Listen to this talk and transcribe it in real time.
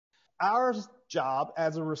Our job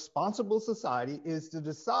as a responsible society is to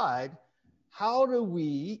decide how do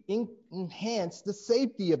we enhance the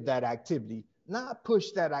safety of that activity, not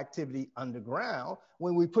push that activity underground.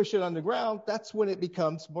 When we push it underground, that's when it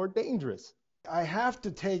becomes more dangerous. I have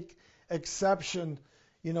to take exception,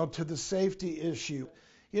 to the safety issue.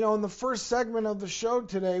 In the first segment of the show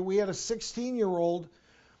today, we had a 16-year-old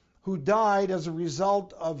who died as a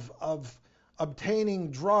result of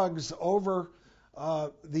obtaining drugs over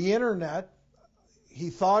the internet. He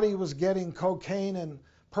thought he was getting cocaine and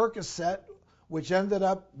Percocet, which ended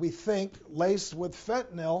up, we think, laced with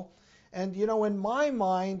fentanyl. And, in my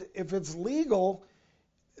mind, if it's legal,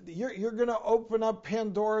 you're going to open up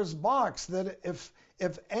Pandora's box, that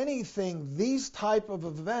if anything, these type of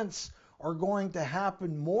events are going to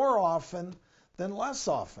happen more often than less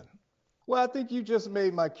often. Well, I think you just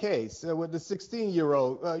made my case with the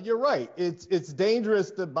 16-year-old. You're right. It's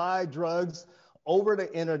dangerous to buy drugs over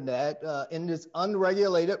the internet in this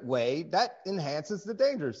unregulated way. That enhances the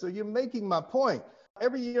danger. So you're making my point.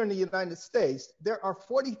 Every year in the United States, there are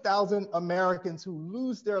 40,000 Americans who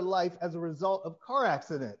lose their life as a result of car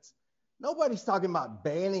accidents. Nobody's talking about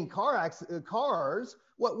banning cars.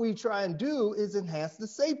 What we try and do is enhance the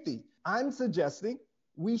safety. I'm suggesting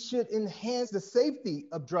we should enhance the safety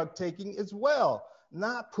of drug taking as well,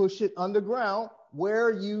 not push it underground where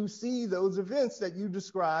you see those events that you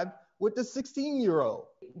described with the 16-year-old.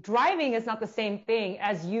 Driving is not the same thing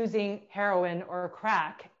as using heroin or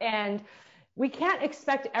crack. And we can't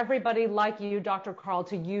expect everybody like you, Dr. Carl,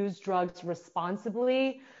 to use drugs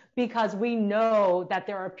responsibly, because we know that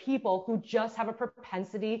there are people who just have a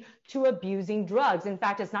propensity to abusing drugs. In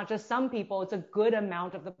fact, it's not just some people, it's a good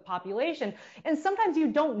amount of the population. And sometimes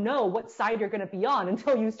you don't know what side you're going to be on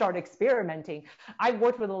until you start experimenting. I've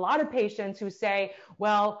worked with a lot of patients who say,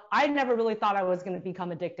 well, I never really thought I was going to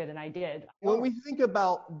become addicted, and I did. When we think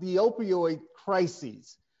about the opioid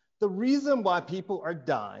crises, the reason why people are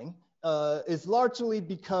dying is largely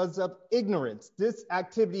because of ignorance. This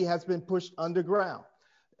activity has been pushed underground.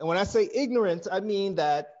 And when I say ignorance, I mean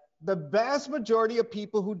that the vast majority of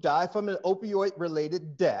people who die from an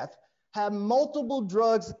opioid-related death have multiple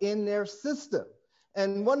drugs in their system.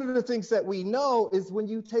 And one of the things that we know is when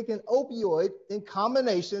you take an opioid in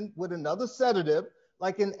combination with another sedative,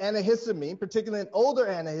 like an antihistamine, particularly an older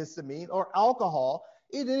antihistamine or alcohol,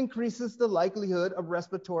 it increases the likelihood of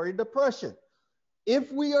respiratory depression.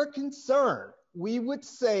 If we are concerned, we would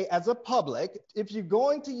say as a public, if you're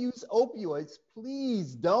going to use opioids,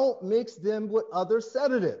 please don't mix them with other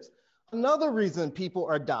sedatives. Another reason people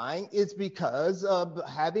are dying is because of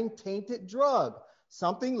having tainted drug,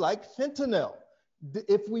 something like fentanyl.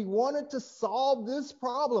 If we wanted to solve this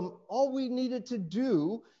problem, all we needed to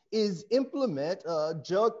do is implement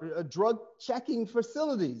drug checking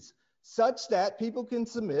facilities such that people can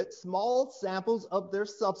submit small samples of their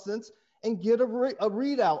substance and get a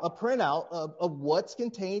readout, a printout of what's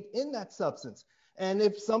contained in that substance. And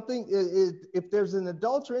if there's an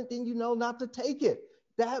adulterant, then you know not to take it.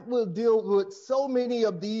 That will deal with so many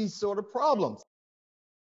of these sort of problems.